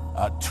have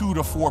 2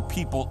 to 4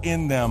 people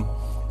in them,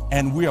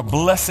 and we are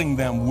blessing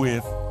them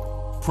with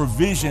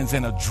provisions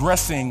and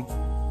addressing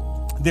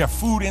their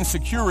food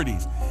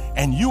insecurities.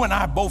 And you and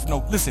I both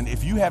know, listen,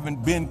 if you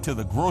haven't been to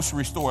the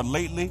grocery store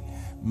lately,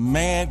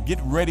 man, get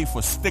ready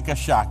for sticker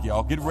shock,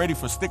 y'all. Get ready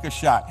for sticker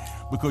shock,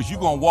 because you're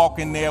going to walk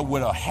in there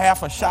with a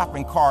half a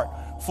shopping cart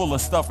full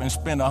of stuff and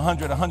spend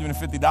 $100,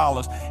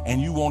 $150,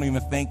 and you won't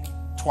even think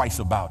twice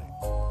about it.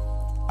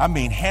 I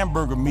mean,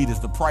 hamburger meat is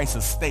the price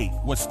of steak,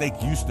 what steak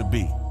used to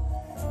be.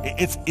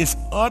 It's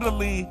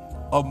utterly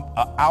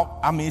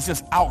it's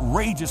just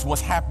outrageous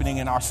what's happening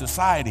in our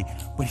society.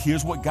 But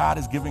here's what God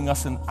is giving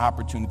us an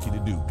opportunity to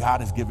do.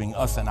 God is giving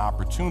us an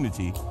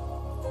opportunity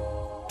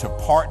to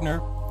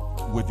partner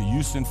with the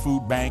Houston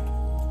Food Bank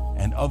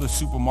and other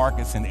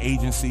supermarkets and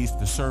agencies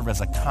to serve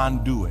as a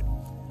conduit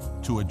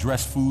to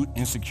address food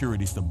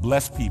insecurities, to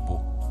bless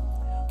people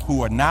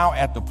who are now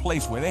at the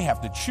place where they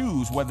have to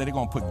choose whether they're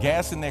going to put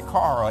gas in their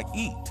car or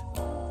eat.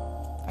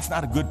 That's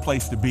not a good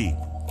place to be,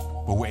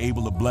 but we're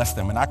able to bless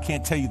them. And I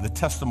can't tell you the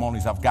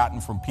testimonies I've gotten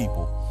from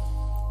people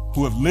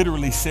who have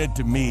literally said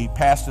to me,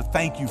 Pastor,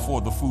 thank you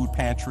for the food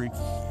pantry.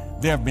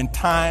 There have been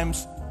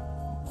times,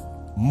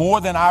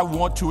 more than I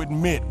want to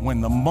admit, when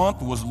the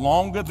month was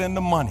longer than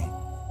the money.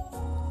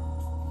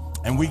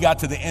 And we got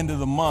to the end of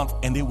the month,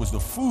 and it was the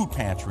food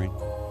pantry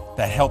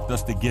that helped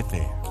us to get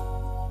there.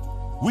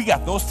 We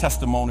got those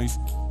testimonies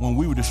when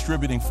we were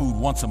distributing food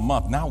once a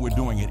month. Now we're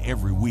doing it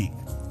every week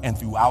and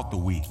throughout the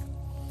week.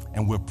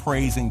 And we're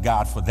praising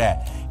God for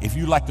that. If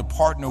you'd like to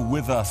partner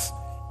with us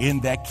in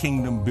that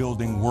kingdom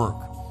building work,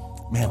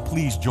 man,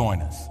 please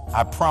join us.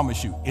 I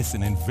promise you, it's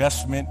an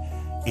investment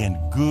in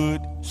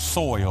good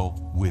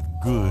soil with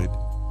good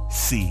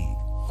seed.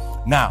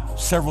 Now,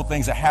 several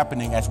things are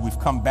happening as we've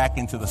come back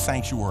into the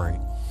sanctuary.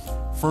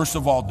 First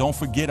of all, don't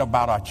forget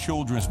about our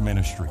children's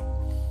ministry.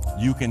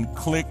 You can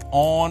click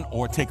on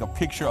or take a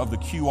picture of the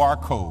QR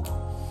code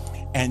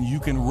and you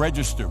can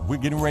register. We're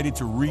getting ready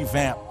to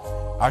revamp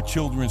our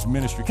children's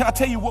ministry. Can I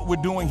tell you what we're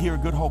doing here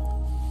at Good Hope?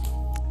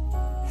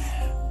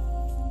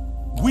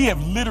 We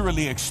have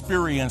literally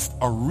experienced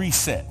a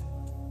reset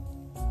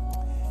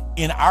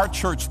in our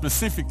church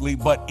specifically,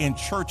 but in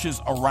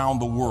churches around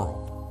the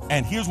world.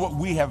 And here's what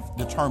we have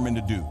determined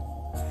to do.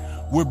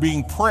 We're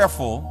being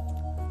prayerful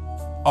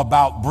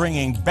about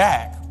bringing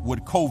back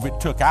what COVID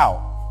took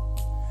out.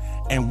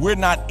 And we're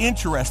not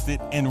interested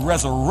in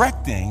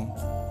resurrecting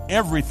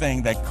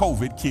everything that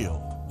COVID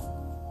killed.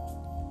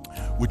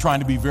 We're trying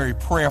to be very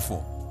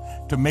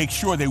prayerful to make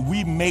sure that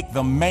we make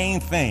the main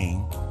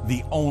thing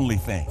the only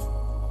thing.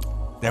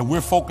 That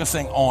we're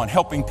focusing on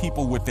helping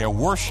people with their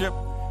worship,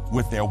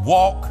 with their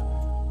walk,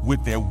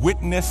 with their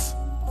witness.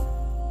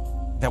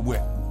 That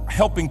we're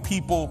helping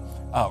people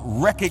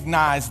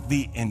recognize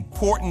the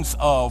importance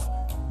of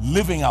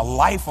living a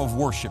life of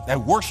worship. That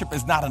worship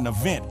is not an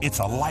event, it's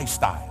a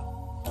lifestyle.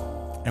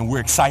 And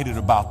we're excited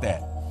about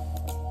that.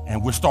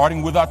 And we're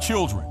starting with our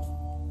children.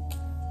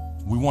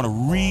 We want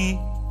to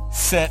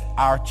reset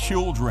our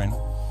children,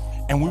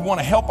 and we want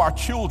to help our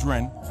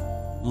children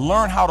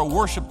learn how to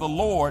worship the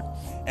Lord.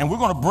 And we're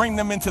going to bring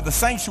them into the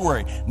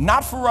sanctuary,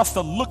 not for us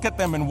to look at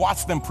them and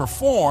watch them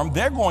perform.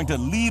 They're going to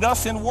lead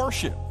us in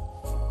worship.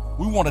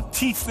 We want to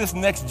teach this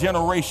next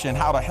generation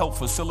how to help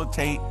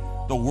facilitate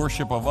the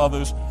worship of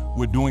others.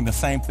 We're doing the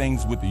same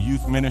things with the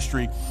youth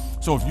ministry.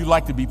 So if you'd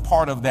like to be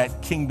part of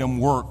that kingdom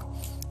work,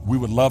 we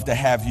would love to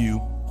have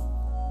you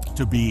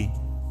to be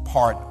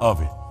part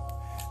of it.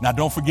 Now,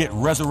 don't forget,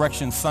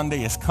 Resurrection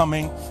Sunday is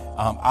coming.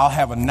 I'll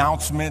have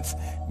announcements.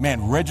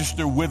 Man,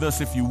 register with us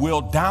if you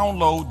will.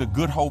 Download the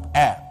Good Hope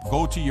app.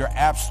 Go to your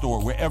app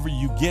store, wherever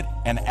you get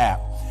an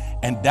app,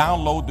 and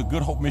download the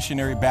Good Hope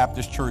Missionary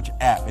Baptist Church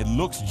app. It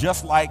looks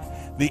just like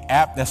the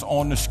app that's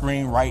on the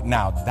screen right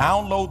now.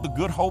 Download the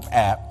Good Hope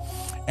app,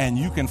 and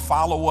you can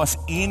follow us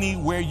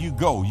anywhere you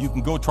go. You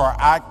can go to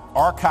our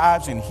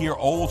archives and hear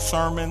old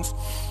sermons.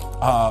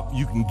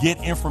 You can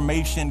get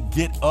information,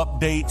 get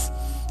updates,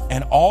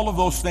 and all of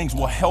those things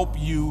will help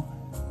you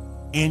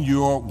in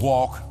your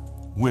walk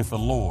with the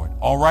Lord.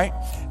 All right?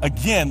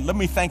 Again, let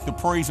me thank the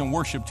praise and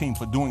worship team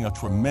for doing a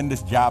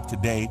tremendous job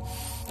today.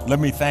 Let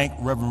me thank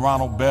Reverend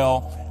Ronald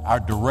Bell, our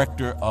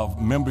director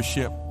of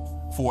membership,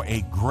 for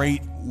a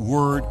great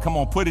word. Come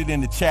on, put it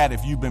in the chat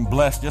if you've been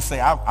blessed. Just say,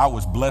 I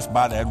was blessed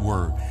by that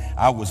word.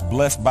 I was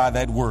blessed by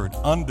that word.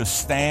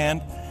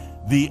 Understand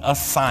the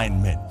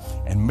assignment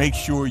and make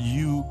sure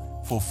you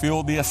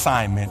fulfill the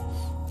assignment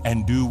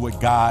and do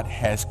what God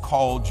has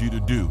called you to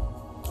do.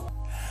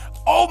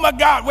 Oh my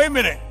God, wait a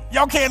minute.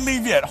 Y'all can't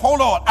leave yet.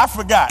 Hold on. I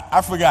forgot.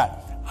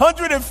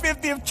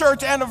 150th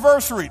church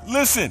anniversary.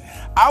 Listen,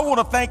 I want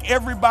to thank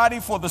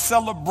everybody for the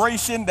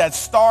celebration that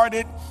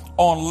started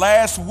on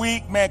last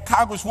week. Man,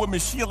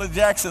 Congresswoman Sheila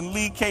Jackson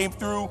Lee came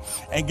through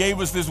and gave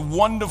us this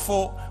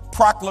wonderful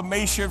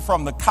proclamation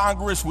from the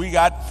Congress. We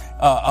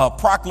got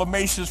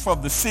proclamations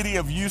from the city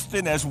of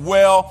Houston as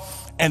well.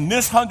 And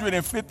this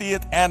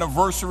 150th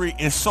anniversary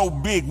is so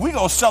big. We're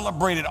going to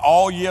celebrate it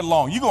all year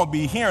long. You're going to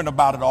be hearing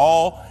about it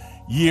all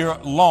year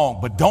long.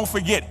 But don't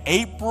forget,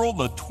 April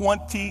the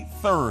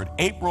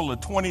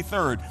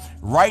 23rd,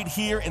 right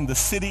here in the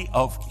city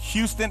of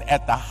Houston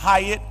at the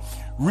Hyatt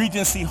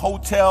Regency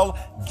Hotel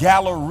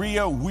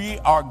Galleria, we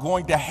are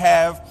going to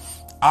have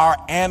our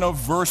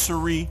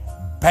anniversary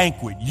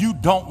banquet. You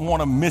don't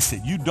want to miss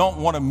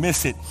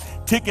it.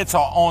 Tickets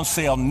are on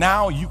sale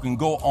now. You can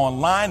go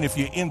online if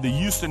you're in the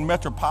Houston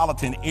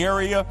metropolitan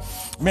area.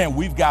 Man,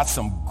 we've got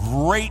some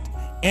great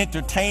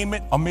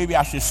entertainment, or maybe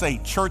I should say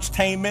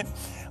churchtainment.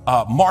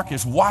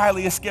 Marcus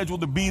Wiley is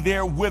scheduled to be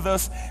there with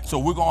us, so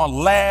we're going to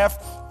laugh.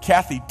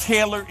 Kathy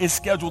Taylor is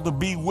scheduled to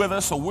be with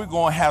us, so we're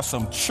going to have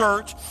some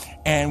church,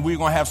 and we're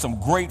going to have some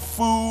great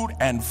food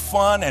and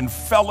fun and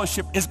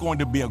fellowship. It's going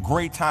to be a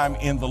great time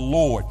in the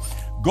Lord.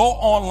 Go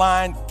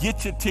online,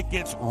 get your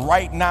tickets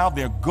right now.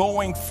 They're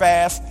going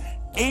fast.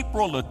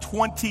 April the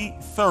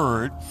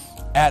 23rd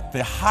at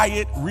the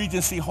Hyatt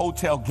Regency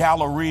Hotel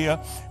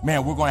Galleria.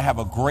 Man, we're going to have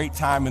a great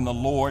time in the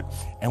Lord,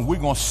 and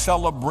we're going to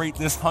celebrate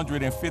this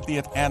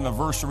 150th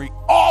anniversary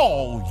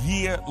all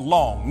year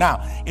long. Now,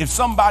 if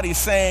somebody's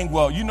saying,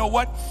 well, you know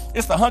what?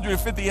 It's the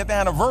 150th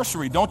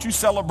anniversary. Don't you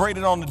celebrate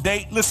it on the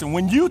date? Listen,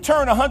 when you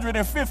turn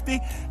 150,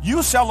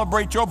 you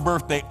celebrate your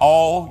birthday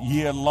all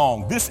year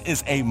long. This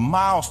is a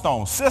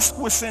milestone,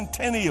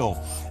 sesquicentennial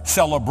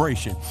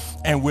celebration,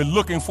 and we're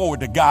looking forward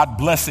to God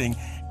blessing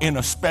in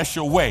a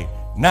special way.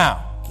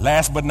 Now,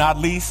 last but not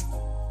least,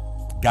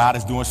 God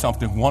is doing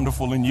something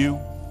wonderful in you.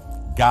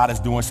 God is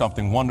doing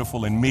something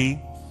wonderful in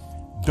me.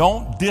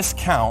 Don't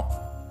discount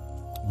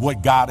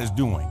what God is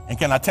doing. And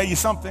can I tell you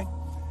something?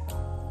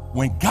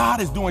 When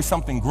God is doing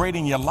something great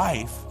in your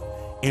life,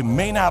 it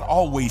may not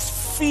always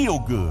feel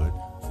good,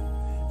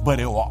 but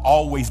it will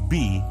always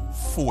be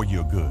for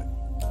your good.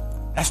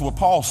 That's what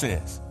Paul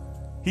says.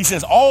 He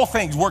says all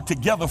things work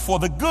together for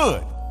the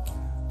good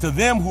to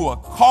them who are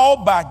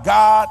called by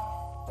God,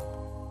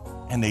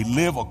 and they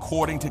live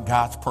according to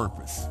God's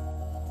purpose.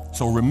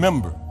 So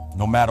remember,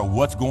 no matter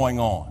what's going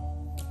on,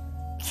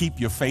 keep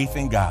your faith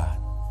in God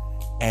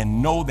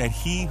and know that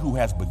he who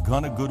has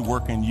begun a good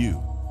work in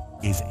you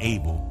is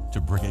able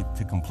to bring it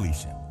to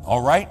completion.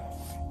 All right?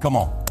 Come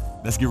on,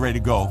 let's get ready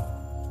to go.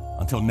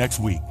 Until next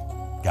week,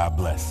 God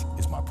bless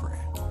is my prayer.